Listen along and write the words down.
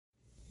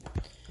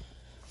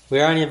We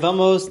are on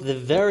Yevamos, the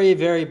very,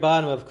 very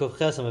bottom of Kuf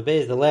Ches Amud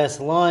Beis, the last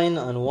line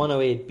on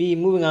 108b,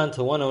 moving on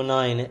to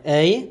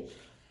 109a,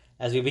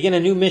 as we begin a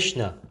new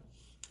Mishnah.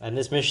 And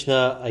this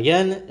Mishnah,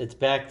 again, it's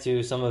back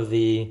to some of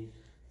the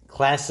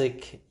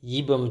classic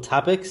Yibum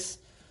topics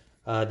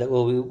that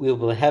we'll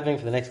be having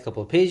for the next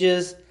couple of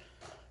pages.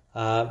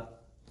 But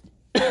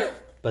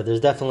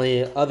there's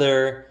definitely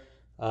other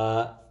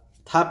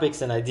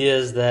topics and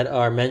ideas that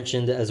are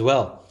mentioned as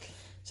well.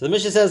 So the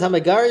Mishnah says,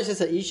 "Hamagarish es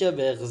ha'isha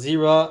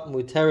be'chzira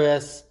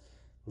muteres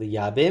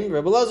liyabim."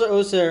 Rabbi Elazar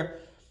Oser,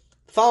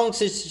 following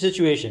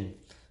situation: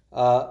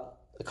 a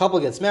couple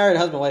gets married,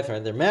 husband and wife,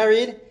 they're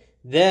married,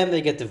 then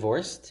they get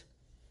divorced,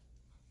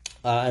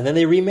 and then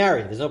they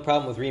remarry. There's no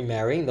problem with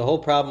remarrying. The whole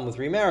problem with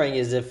remarrying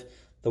is if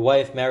the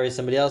wife marries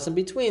somebody else in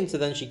between, so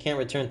then she can't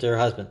return to her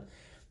husband.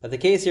 But the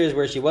case here is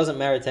where she wasn't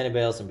married to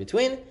anybody else in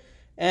between,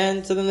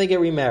 and so then they get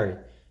remarried.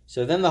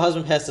 So then the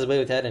husband passes away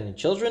without any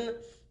children.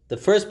 The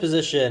first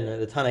position,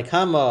 the Tanna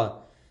Kama,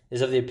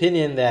 is of the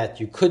opinion that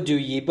you could do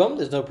Yibum.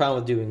 There's no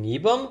problem with doing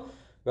Yibum.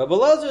 Rabbi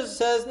Elazar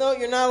says, no,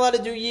 you're not allowed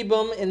to do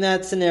Yibum in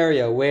that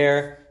scenario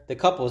where the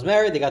couple was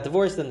married, they got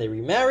divorced, then they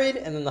remarried,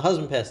 and then the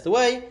husband passed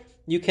away.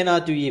 You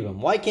cannot do Yibum.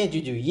 Why can't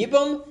you do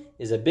Yibum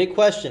is a big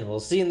question. We'll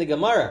see in the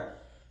Gemara.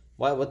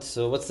 What's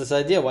this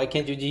idea? Why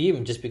can't you do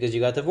Yibum just because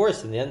you got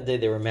divorced? In the end of the day,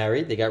 they were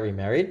married, they got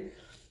remarried.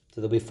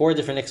 So there'll be 4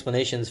 different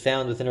explanations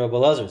found within Rabbi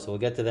Elazar. So we'll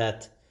get to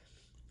that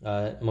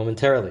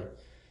momentarily.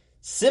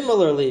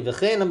 Similarly, so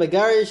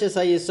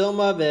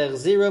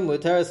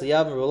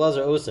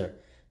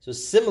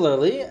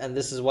similarly, and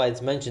this is why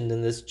it's mentioned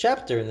in this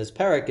chapter, in this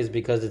parak, is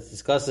because it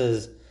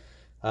discusses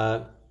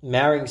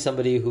marrying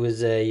somebody who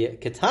is a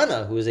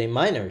katana, who is a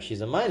minor. She's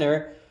a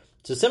minor.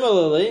 So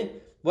similarly,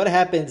 what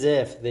happens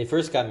if they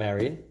first got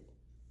married?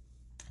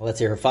 Let's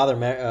say her father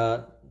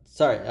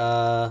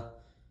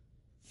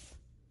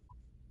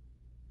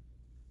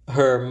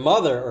her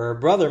mother or her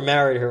brother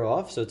married her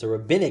off, so it's a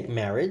rabbinic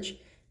marriage.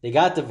 They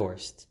got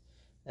divorced,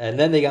 and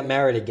then they got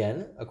married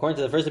again. According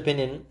to the first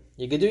opinion,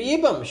 you could do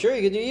Yibum. Sure,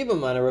 you could do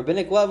Yibum on a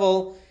rabbinic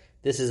level.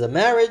 This is a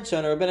marriage, so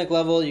on a rabbinic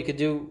level, you could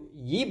do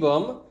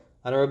Yibum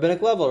on a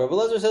rabbinic level. Rabbi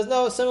Elazar says,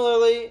 no,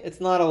 similarly,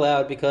 it's not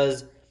allowed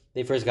because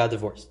they first got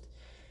divorced.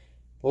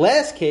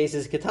 Last case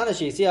is Katana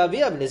Sheisi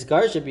Aviyav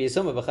Nisgar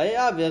Shabiyasoma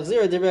B'chayav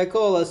V'Yachzira Divrei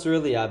Kol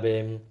Asur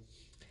Liyabim.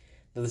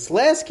 This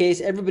last case,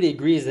 everybody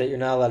agrees that you're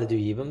not allowed to do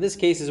Yibum. This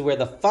case is where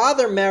the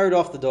father married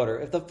off the daughter.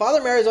 If the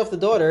father marries off the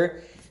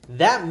daughter,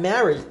 that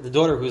marriage, the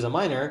daughter who's a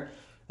minor,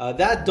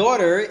 that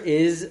daughter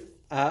is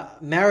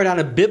married on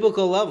a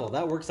biblical level.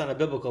 That works on a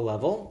biblical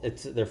level.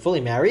 They're fully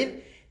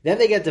married. Then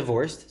they get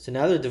divorced. So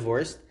now they're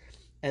divorced.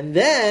 And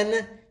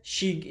then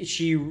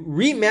she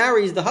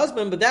remarries the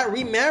husband, but that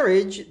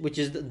remarriage, which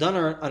is done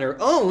on her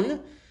own,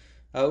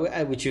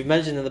 which you've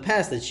mentioned in the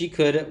past, that she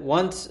could,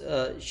 once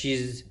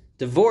she's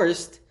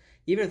divorced,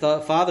 even if the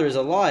father is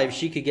alive,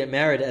 she could get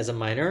married as a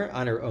minor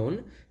on her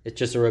own. It's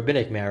just a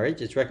rabbinic marriage.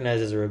 It's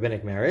recognized as a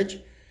rabbinic marriage.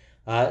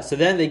 So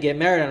then they get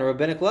married on a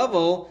rabbinic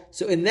level.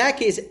 So in that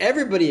case,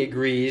 everybody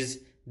agrees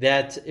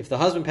that if the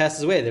husband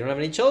passes away, they don't have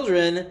any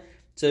children,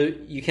 so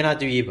you cannot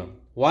do Yibum.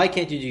 Why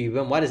can't you do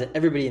Yibum? Why does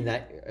everybody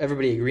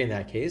agree in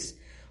that case?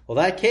 Well,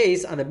 that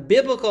case, on a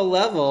biblical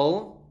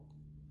level,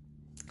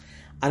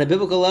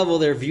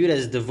 they're viewed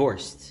as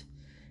divorced.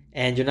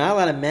 And you're not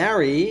allowed to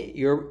marry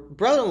your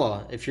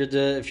brother-in-law. If you're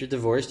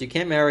divorced, you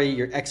can't marry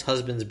your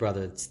ex-husband's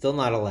brother. It's still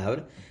not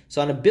allowed.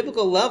 So on a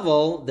biblical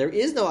level, there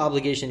is no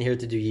obligation here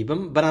to do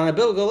Yibum, but on a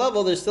biblical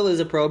level, there still is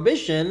a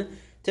prohibition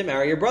to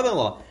marry your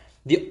brother-in-law.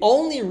 The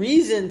only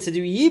reason to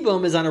do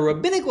Yibum is on a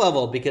rabbinic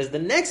level, because the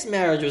next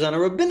marriage was on a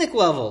rabbinic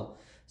level.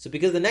 So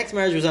because the next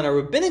marriage was on a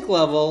rabbinic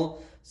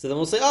level, so then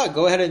we'll say,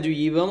 go ahead and do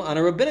Yibum on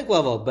a rabbinic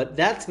level. But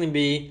that's going to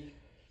be...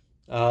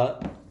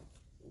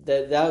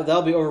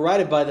 that'll be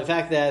overridden by the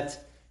fact that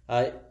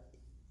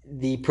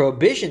the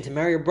prohibition to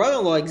marry your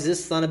brother-in-law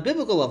exists on a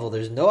biblical level.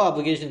 There's no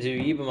obligation to do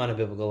Yibum on a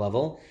biblical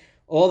level.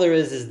 All there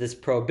is this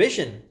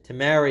prohibition to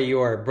marry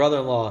your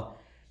brother-in-law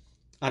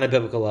on a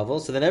biblical level.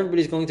 So then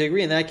everybody's going to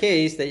agree in that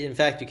case that, in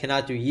fact, you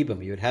cannot do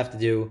Yibum. You would have to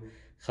do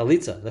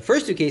Chalitza. The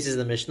first 2 cases of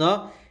the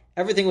Mishnah,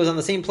 everything was on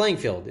the same playing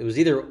field. It was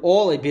either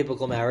all a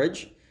biblical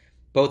marriage,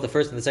 both the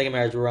first and the second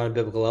marriage were on a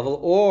biblical level,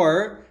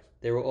 or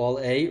they were all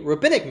a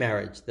rabbinic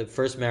marriage. The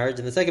first marriage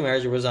and the second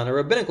marriage was on a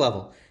rabbinic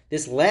level.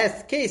 This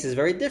last case is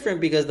very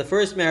different because the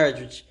first marriage,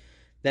 which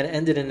then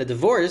ended in a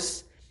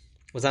divorce,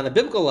 was on a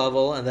biblical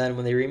level, and then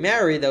when they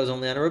remarried, that was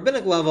only on a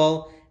rabbinic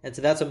level, and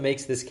so that's what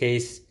makes this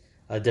case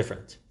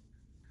different.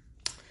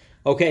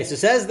 Okay, so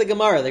says the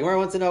Gemara. The Gemara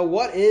wants to know,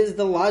 what is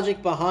the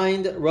logic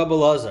behind Rabbi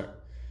Elazar?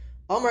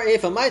 Amar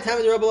Eifa, my time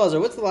with Rabbi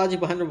Elazar. What's the logic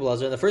behind Rabbi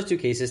Elazar in the first 2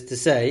 cases to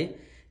say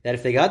that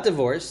if they got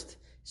divorced,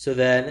 and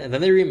then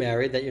they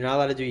remarried, that you're not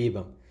allowed to do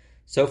Yibum?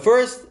 So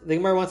first, the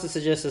Gemara wants to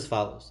suggest as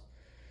follows.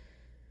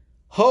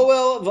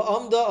 Hoel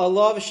v'amda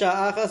alav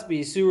sha'achas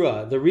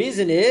b'yisura. The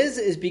reason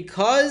is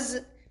because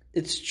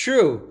it's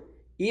true,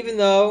 even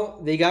though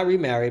they got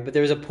remarried, but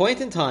there was a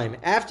point in time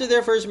after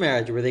their first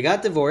marriage where they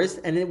got divorced,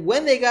 and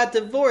when they got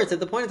divorced, at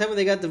the point in time when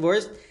they got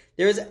divorced,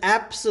 there is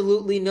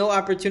absolutely no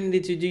opportunity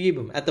to do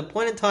Yibum. At the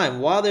point in time,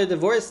 while they're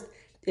divorced,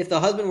 if the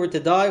husband were to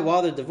die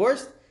while they're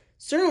divorced,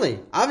 certainly,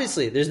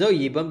 obviously, there's no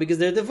Yibum because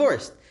they're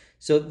divorced.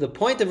 So the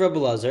point of Rabbi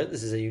Lazar,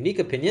 this is a unique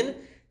opinion,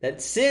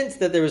 that since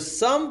that there was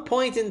some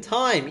point in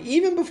time,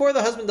 even before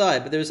the husband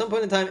died, but there was some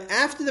point in time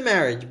after the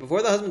marriage,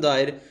 before the husband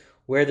died,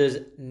 where there's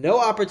no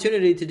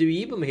opportunity to do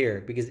Yibum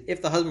here, because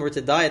if the husband were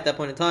to die at that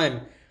point in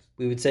time,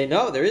 we would say,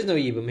 no, there is no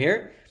Yibum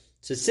here.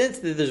 So since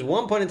there's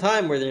one point in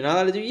time where they're not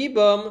allowed to do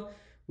Yibum,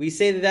 we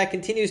say that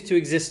continues to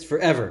exist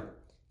forever.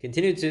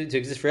 Continue to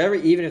exist forever,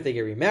 even if they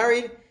get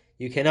remarried,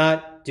 you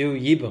cannot do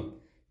Yibum,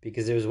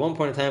 because there was one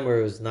point in time where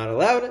it was not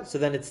allowed, so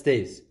then it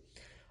stays.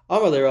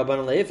 Amar le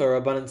Rabbanan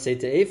le'efa, Rabbanan say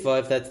to Efa,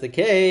 if that's the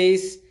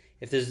case,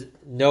 if there's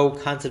no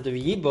concept of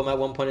Yibum at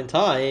one point in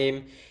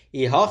time,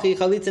 if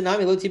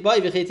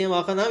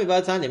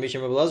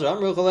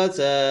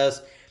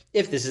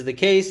this is the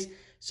case,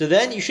 so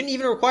then you shouldn't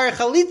even require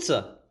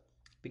Chalitza,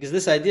 because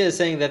this idea is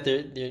saying that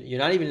you're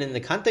not even in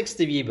the context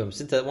of Yibum.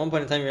 Since at one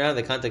point in time you're not in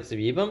the context of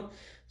Yibum,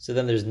 so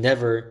then there's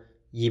never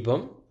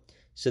Yibum.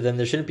 So then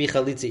there shouldn't be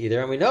Chalitza either.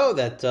 And we know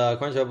that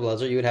according to Rabbi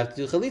Lazar, you would have to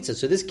do Chalitza.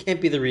 So this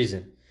can't be the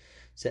reason.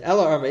 So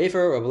Ela Arma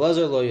Efer, Rabbi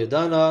Lazar lo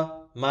Yodana,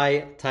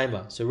 my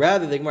Taima. So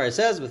rather, the Gemara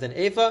says within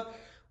Efa,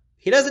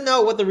 he doesn't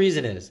know what the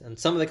reason is. And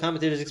some of the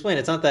commentators explain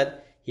it's not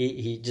that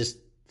he just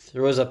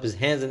throws up his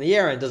hands in the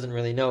air and doesn't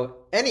really know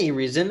any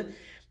reason.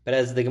 But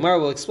as the Gemara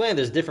will explain,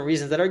 there's different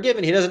reasons that are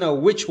given. He doesn't know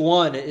which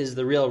one is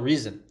the real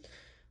reason.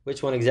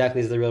 Which one exactly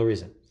is the real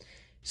reason.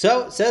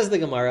 So, says the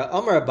Gemara,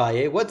 Amar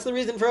Abaye, what's the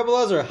reason for Rabbi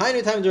Lazar?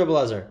 Hainu time to Rabbi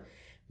Lazar.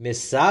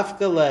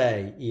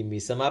 Misafkale,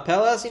 imisa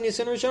mapelas,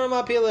 inisun rishon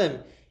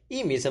mapilim.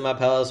 Imisa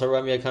mapelas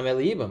haram yakam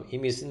elibam.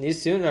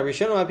 Nisun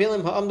rishon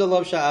mapilim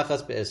ha'amdalav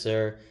sha'achas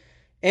be'eser.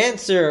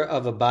 Answer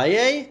of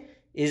Abaye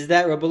is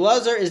that Rabbi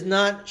Lazar is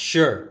not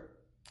sure.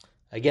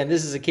 Again,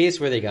 this is a case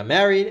where they got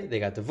married, they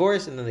got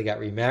divorced, and then they got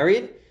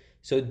remarried.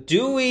 So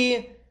do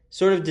we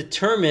sort of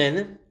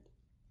determine,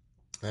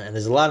 and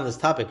there's a lot on this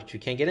topic which we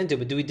can't get into,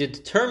 but do we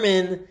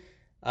determine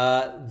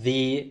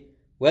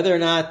whether or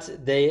not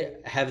they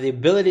have the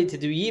ability to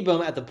do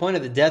Yibum at the point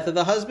of the death of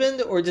the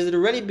husband, or does it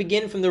already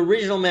begin from the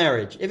original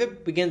marriage? If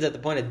it begins at the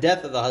point of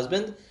death of the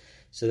husband,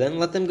 so then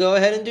let them go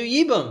ahead and do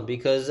Yibum,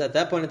 because at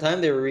that point in time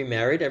they were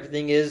remarried,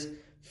 everything is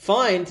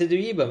fine to do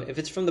Yibum. If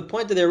it's from the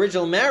point of their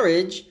original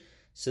marriage,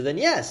 so then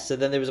yes, so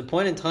then there was a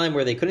point in time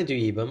where they couldn't do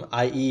Yibum,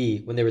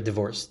 i.e. when they were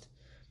divorced.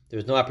 There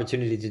was no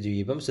opportunity to do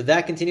Yibum, so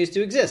that continues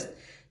to exist.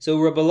 So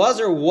Rabbi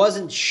Lazar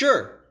wasn't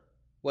sure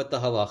what the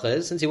halacha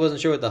is, since he wasn't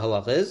sure what the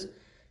halacha is,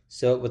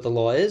 so what the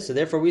law is, so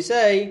therefore we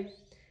say,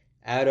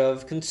 out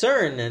of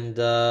concern and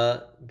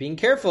being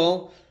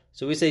careful,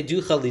 so we say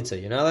do chalitza.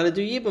 You're not allowed to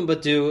do Yibum,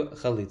 but do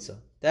chalitza.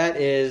 That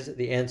is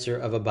the answer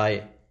of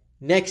Abaye.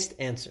 Next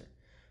answer.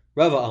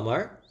 Rava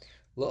Amar,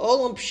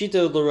 La'olam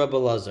pshito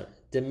l'Rabbi Lazar,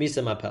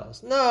 demisa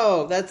mapelas.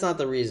 No, that's not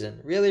the reason.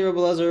 Really, Rabbi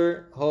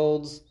Lazar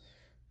holds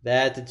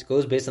that it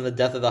goes based on the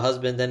death of the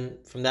husband, and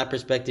from that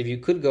perspective, you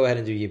could go ahead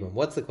and do Yibum.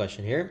 What's the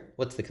question here?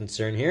 What's the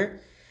concern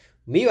here?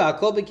 The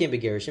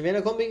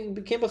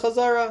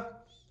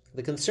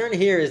concern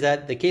here is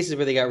that the cases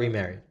where they got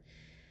remarried.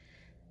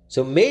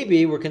 So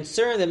maybe we're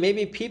concerned that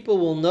maybe people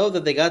will know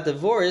that they got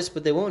divorced,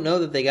 but they won't know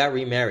that they got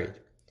remarried.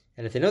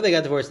 And if they know they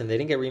got divorced and they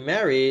didn't get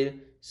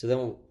remarried, so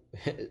then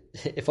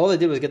if all they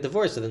did was get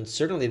divorced, so then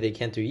certainly they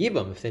can't do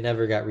Yibum if they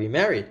never got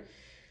remarried.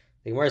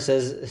 The Gemara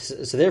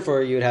says, so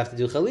therefore you would have to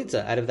do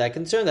Chalitza out of that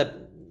concern that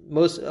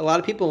a lot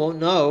of people won't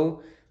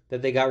know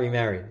that they got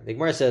remarried. The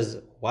Gemara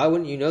says, why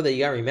wouldn't you know that you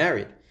got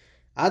remarried?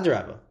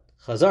 Adrabah.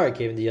 Chazar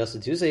came to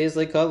Yasatu says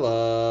like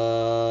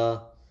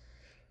Allah.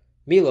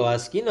 Milo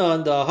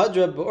askinon da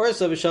hadra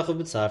be'orsa v'shachav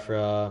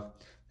b'tzafra.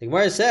 The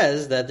Gemara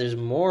says that there's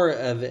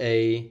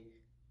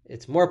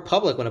it's more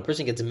public when a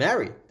person gets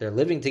married. They're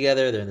living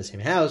together, they're in the same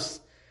house.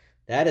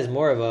 That is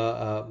more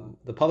of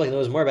the public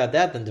knows more about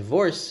that than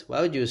divorce.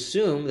 Why would you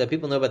assume that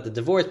people know about the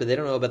divorce, but they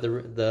don't know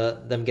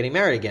about them getting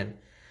married again?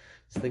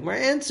 So the Gemara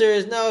answer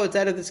is no, it's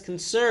out of this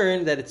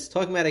concern that it's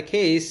talking about a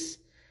case.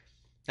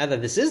 Not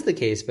that this is the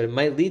case, but it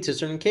might lead to a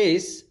certain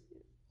case,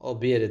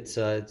 albeit it's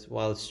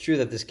while it's true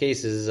that this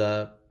case is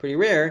pretty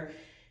rare,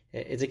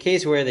 it's a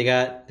case where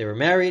they were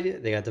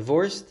married, they got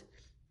divorced,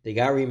 they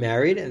got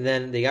remarried, and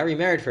then they got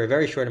remarried for a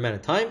very short amount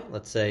of time,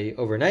 let's say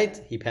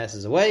overnight, he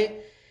passes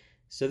away.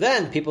 So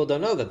then people don't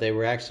know that they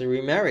were actually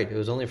remarried. It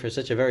was only for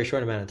such a very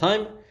short amount of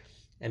time.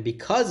 And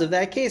because of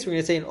that case, we're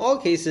going to say in all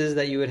cases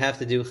that you would have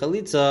to do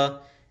Chalitza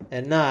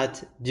and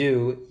not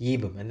do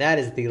Yibum. And that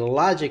is the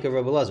logic of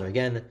Rabbi Lazar.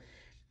 Again,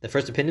 the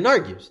first opinion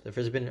argues. The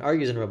first opinion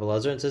argues in Rabbi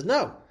Lazar and says,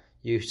 no,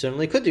 you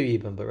certainly could do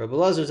Yibum. But Rabbi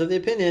Lazar is of the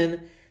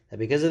opinion that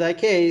because of that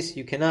case,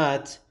 you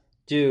cannot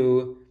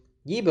do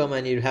Yibum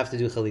and you'd have to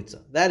do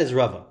Chalitza. That is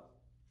Rava.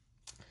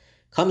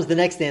 Comes the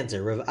next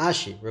answer, Rav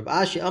Ashi. Rav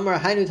Ashi Amar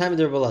Hainu time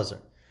to Rabbi Lazar.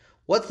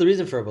 What's the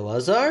reason for Rabbi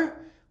Lazar?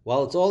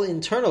 Well, it's all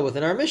internal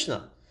within our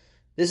Mishnah.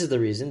 This is the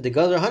reason. The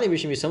Gazar Hani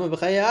Mishim Yisama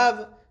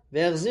B'chayav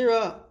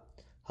Ve'achzira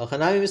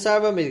Hachanami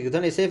Misarva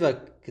Me'gitani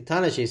Sefa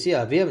Kitana Sheisi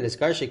Aviyam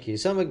Niskar Sheki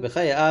Yisamak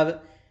B'chayav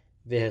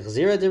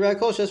Vehechzira dira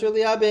kol shesru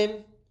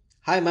liyabim.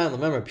 Hi man,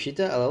 remember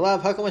pshita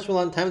alalav hakamash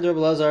malan time Rabbi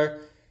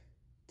Lazar.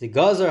 The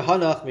gazar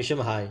hanach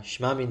mishum hai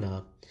shma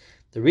mina.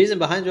 The reason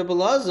behind Rabbi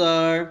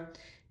Lazar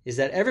is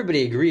that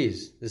everybody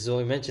agrees. This is what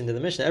we mentioned in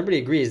the Mishnah. Everybody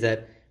agrees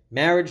that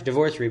marriage,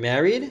 divorce,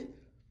 remarried,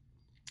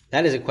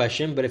 that is a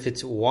question. But if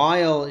it's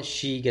while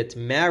she gets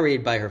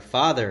married by her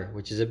father,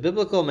 which is a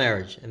biblical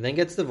marriage, and then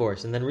gets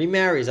divorced, and then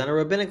remarries on a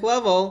rabbinic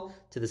level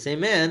to the same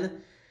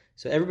man,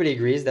 so everybody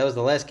agrees, that was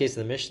the last case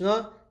of the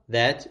Mishnah,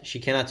 that she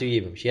cannot do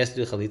yibum. She has to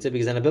do chalitza,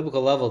 because on a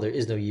biblical level, there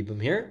is no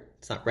yibum here.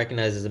 It's not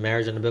recognized as a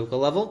marriage on a biblical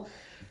level.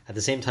 At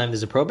the same time,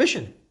 there's a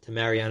prohibition to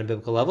marry on a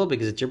biblical level,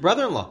 because it's your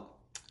brother-in-law.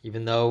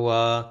 Even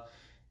though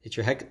it's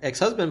your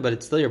ex-husband, but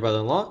it's still your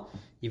brother-in-law,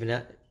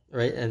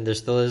 right? And there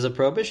still is a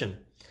prohibition.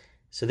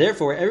 So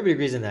therefore, everybody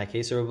agrees in that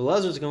case. So Rabbi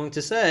Lazar is going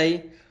to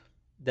say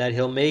that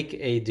he'll make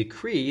a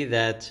decree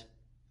that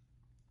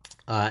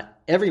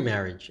every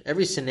marriage,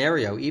 every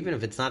scenario, even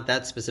if it's not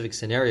that specific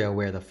scenario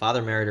where the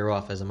father married her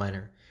off as a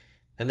minor,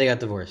 then they got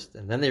divorced,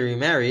 and then they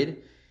remarried,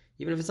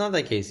 even if it's not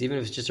that case, even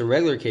if it's just a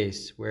regular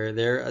case where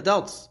they're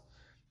adults,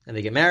 and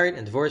they get married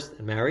and divorced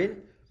and married,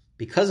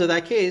 because of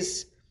that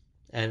case,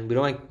 and we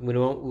don't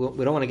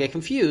want to get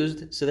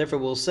confused, so therefore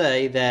we'll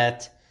say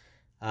that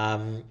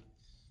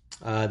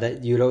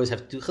that you'd always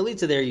have to do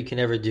chalitza there, you can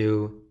never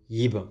do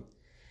yibum.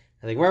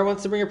 And the Gemara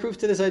wants to bring a proof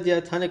to this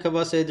idea. Tanya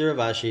Kavase de Rav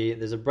Ashi.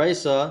 There's a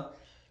brisa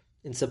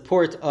in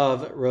support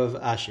of Rav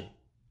Ashi.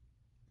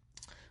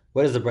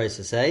 What does the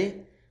brisa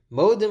say?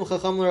 Modim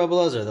chacham Rabbi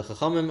Lazar. The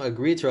chachamim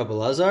agreed to Rabbi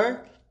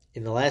Lazar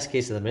in the last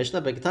case of the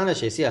Mishnah. Bekatana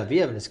sheisi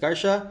aviyav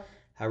niskarsha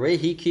harei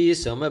hiki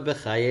soma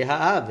bechaye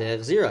ha'av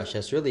ve'echzira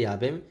shesru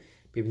liyabim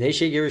b'bnei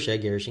shegirusha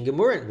girishin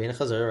gemurin ve'in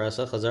chazar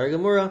rasa chazar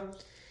gemura.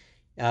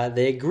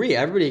 They agree.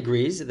 Everybody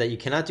agrees that you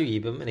cannot do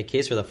yibum in a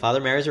case where the father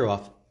marries her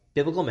off,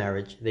 biblical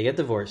marriage. They get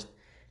divorced,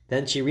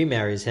 then she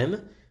remarries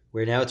him.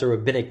 Where now it's a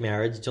rabbinic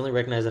marriage. It's only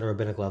recognized on a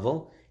rabbinic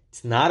level.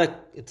 It's not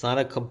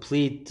a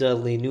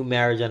completely new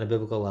marriage on a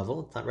biblical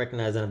level. It's not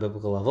recognized on a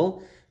biblical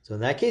level. So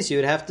in that case, you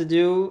would have to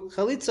do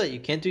chalitza. You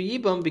can't do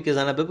yibum because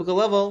on a biblical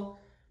level,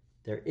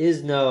 there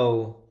is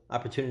no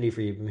opportunity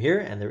for yibum here,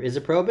 and there is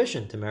a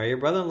prohibition to marry your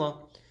brother-in-law.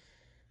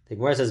 The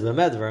Gemara says,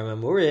 "B'med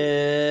dvarim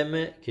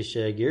amurim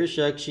kishe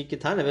girsha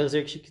kshikitana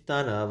v'echzer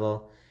kshikitana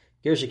aval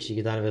girsha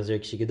kshikitana v'echzer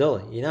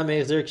kshikidoli yina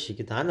me'echzer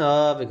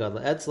kshikitana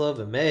v'gadla etzlo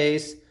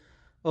v'meis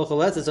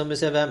ocholetzes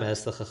omisev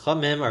emes." The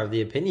chachamim are of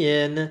the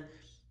opinion.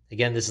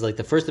 Again, this is like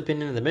the first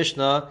opinion in the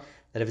Mishnah,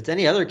 that if it's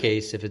any other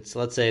case, if it's,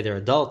 let's say, they're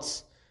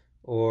adults,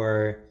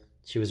 or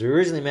she was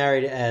originally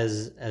married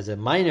as a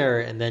minor,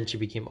 and then she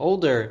became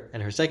older,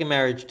 and her second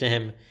marriage to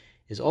him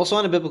is also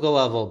on a biblical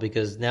level,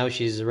 because now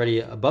she's already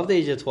above the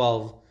age of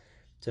 12,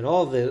 so in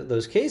all of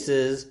those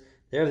cases,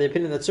 they're of the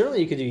opinion that certainly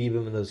you could do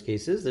yibum in those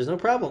cases, there's no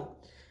problem.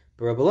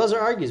 But Rabbi Lazar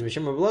argues,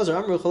 Mishum Rabbi Lazar,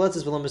 Amru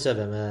chaletzes v'lo misev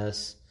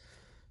emes.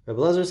 Rabbi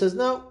Lazar says,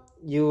 no,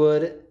 you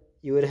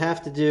would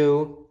have to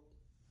do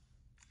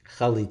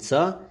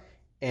chalitza,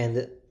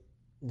 and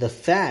the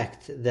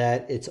fact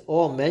that it's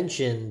all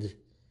mentioned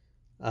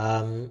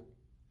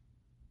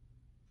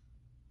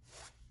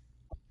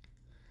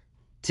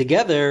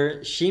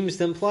together seems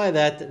to imply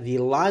that the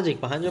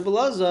logic behind Rabbi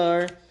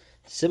Lazar,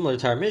 similar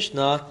to our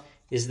Mishnah,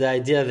 is the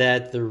idea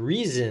that the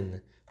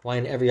reason why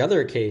in every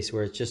other case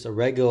where it's just a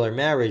regular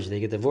marriage,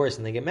 they get divorced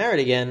and they get married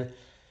again,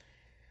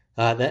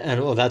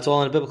 that's all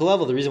on a biblical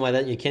level. The reason why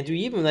that you can't do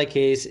yibum in that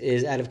case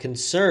is out of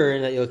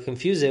concern that you'll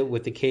confuse it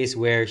with the case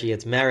where she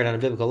gets married on a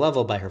biblical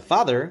level by her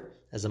father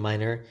as a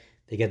minor,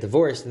 they get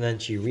divorced, and then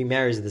she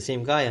remarries the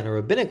same guy on a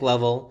rabbinic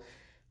level.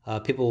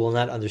 People will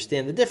not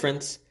understand the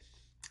difference,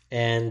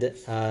 and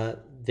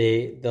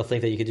they'll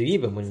think that you could do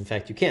yibum when in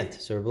fact you can't.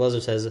 So Rabbi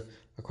Lazar says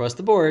across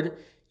the board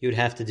you would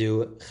have to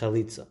do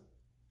chalitza.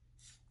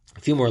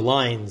 A few more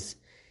lines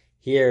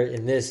here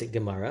in this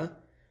Gemara.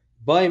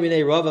 Rava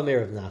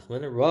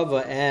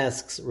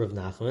asks Rav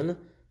Nachman,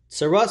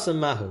 Tsarasa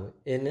mahu.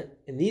 In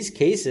these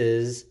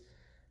cases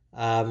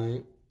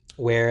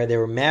where they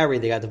were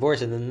married, they got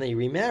divorced, and then they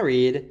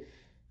remarried,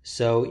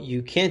 so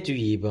you can't do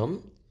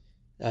yibum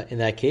in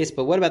that case.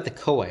 But what about the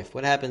co-wife?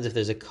 What happens if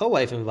there's a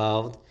co-wife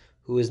involved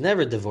who is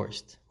never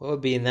divorced? What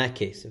would be in that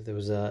case if there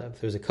was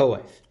a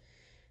co-wife?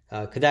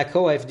 Could that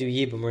co-wife do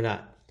yibum or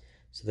not?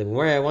 So the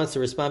Gemara wants to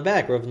respond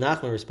back. Rav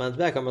Nachman responds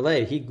back,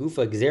 Amalei, he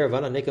gufa gzera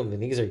vana nikum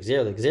v'nigzer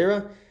gzera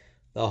l'gzera.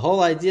 The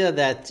whole idea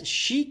that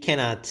she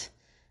cannot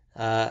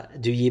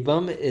do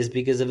yibum is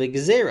because of a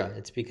gzera.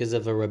 It's because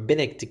of a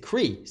rabbinic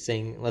decree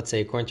saying, let's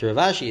say, according to Rav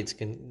Ashi,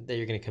 that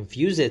you're going to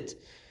confuse it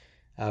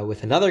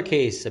with another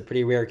case, a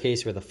pretty rare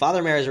case where the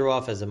father marries her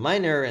off as a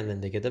minor, and then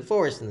they get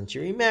divorced, and then she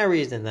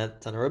remarries, and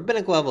that's on a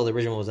rabbinic level. The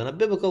original was on a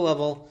biblical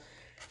level.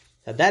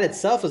 That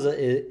itself is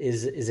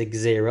a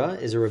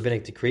gzera, is a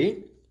rabbinic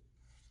decree.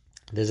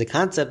 There's a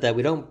concept that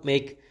we don't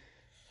make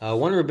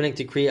one rabbinic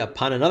decree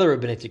upon another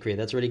rabbinic decree.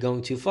 That's already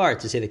going too far.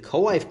 To say the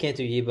co-wife can't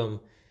do yibum,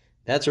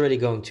 that's already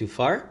going too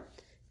far.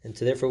 And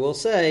so therefore we'll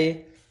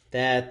say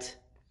that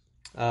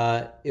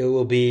it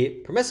will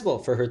be permissible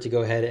for her to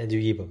go ahead and do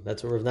yibum.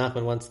 That's what Rav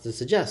Nachman wants to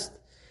suggest,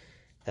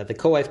 that the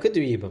co-wife could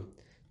do yibum.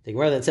 The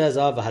Gemara then says,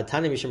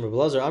 "V'hatani mishum Rabbi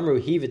Elazar amru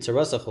hi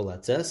v'tzarasa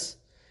cholatzes."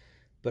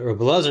 But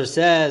Rabbi Elazar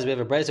says, we have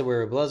a brayso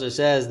where Rabbi Elazar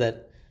says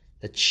that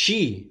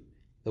she,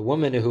 the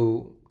woman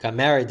who got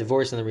married,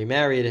 divorced, and then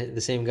remarried the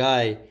same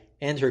guy,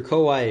 and her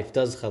co-wife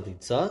does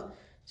chalitza.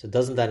 So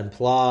doesn't that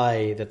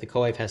imply that the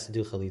co-wife has to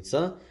do chalitza?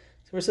 So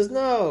Gemara says,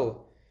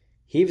 no.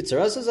 Hi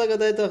v'tzarasa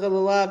zagadayta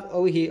chalalav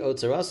ohi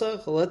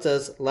otzarasa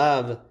cholatzes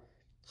lav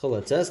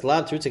cholatzes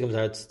lav trutzikam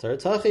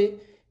taratachi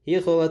hi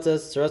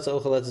cholatzes tzarasa o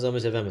cholatzes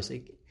omes avemes.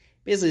 It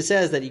basically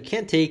says that you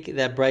can't take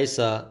that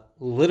brayso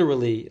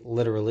literally.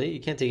 You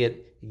can't take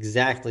it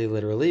exactly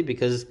literally,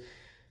 because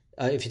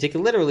if you take it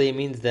literally, it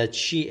means that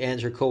she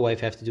and her co-wife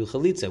have to do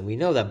chalitza. We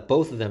know that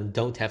both of them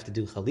don't have to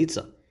do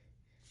chalitza.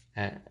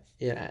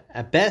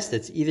 At best,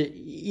 it's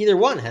either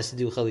one has to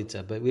do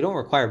chalitza, but we don't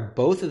require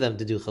both of them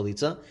to do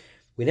chalitza.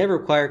 We never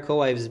require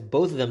co-wives,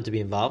 both of them, to be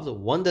involved.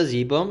 One does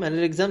yibum and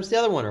it exempts the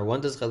other one, or one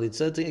does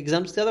chalitza, it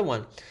exempts the other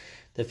one.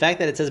 The fact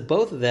that it says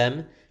both of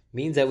them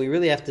means that we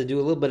really have to do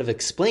a little bit of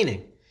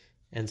explaining.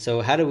 And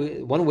so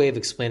one way of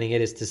explaining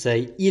it is to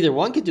say either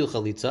one could do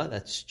chalitza,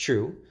 that's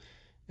true,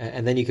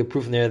 and then you could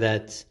prove from there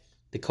that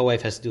the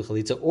co-wife has to do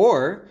chalitza,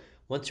 or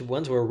once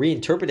we're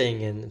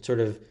reinterpreting and sort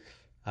of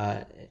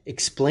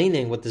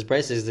explaining what this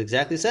brayso is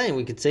exactly saying,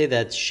 we could say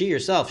that she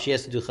herself, she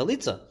has to do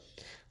chalitza.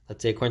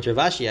 Let's say according to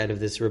Rav Ashi out of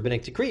this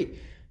rabbinic decree.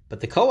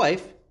 But the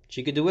co-wife,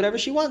 she could do whatever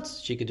she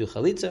wants. She could do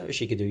chalitza, or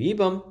she could do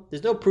yibam.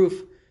 There's no proof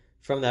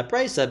from that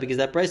brayso, because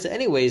that brayso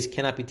anyways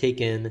cannot be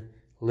taken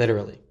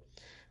literally.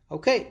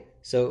 Okay.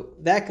 So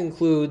that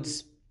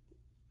concludes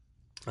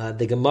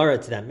the Gemara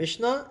to that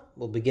Mishnah.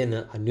 We'll begin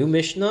a new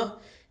Mishnah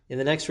in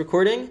the next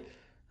recording.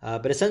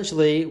 But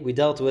essentially, we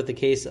dealt with the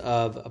case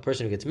of a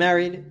person who gets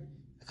married,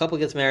 a couple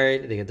gets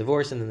married, they get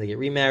divorced, and then they get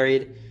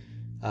remarried.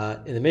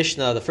 In the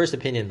Mishnah, the first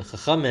opinion, the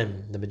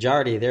Chachamim, the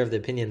majority, they're of the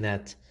opinion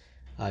that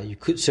you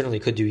certainly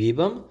could do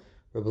Yibam.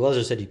 Rabbi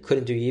Elazar said you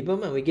couldn't do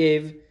Yibam, and we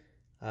gave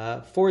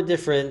 4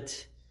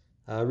 different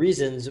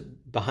reasons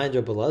behind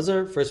Rabbi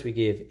Elazar. First, we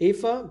gave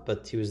Eifa,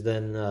 but he was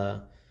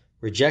then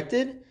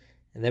rejected.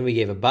 And then we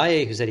gave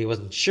Abaye, who said he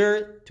wasn't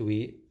sure. Do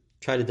we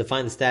try to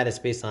define the status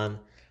based on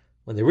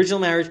when the original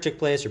marriage took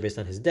place or based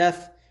on his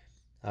death?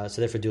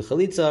 So therefore, do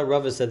chalitza.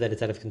 Rava said that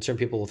it's out of concern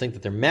people will think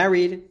that they're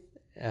married,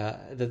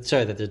 that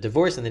they're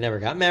divorced and they never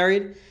got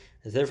married. And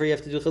so therefore, you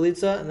have to do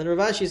chalitza. And then Rav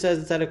Ashi says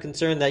it's out of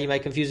concern that you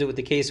might confuse it with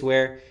the case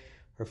where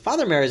her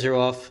father marries her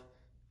off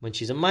when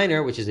she's a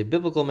minor, which is a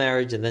biblical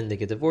marriage, and then they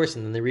get divorced,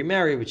 and then they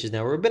remarry, which is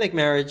now a rabbinic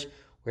marriage,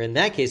 where in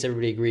that case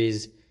everybody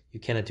agrees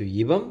you cannot do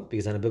yibam,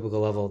 because on a biblical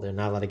level they're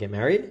not allowed to get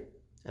married,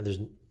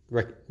 and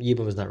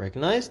yibam is not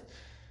recognized.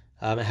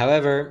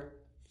 However,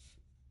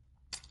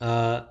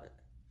 and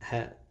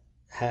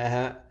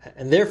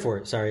therefore,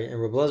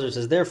 and Rabbi Elazar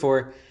says,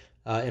 therefore,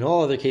 in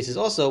all other cases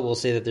also, we'll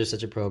say that there's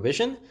such a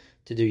prohibition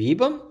to do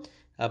yibam,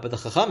 but the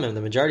Chachamim,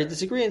 the majority,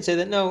 disagree and say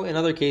that no, in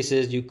other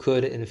cases you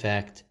could in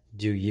fact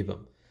do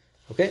yibam.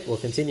 Okay, we'll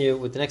continue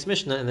with the next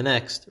Mishnah in the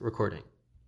next recording.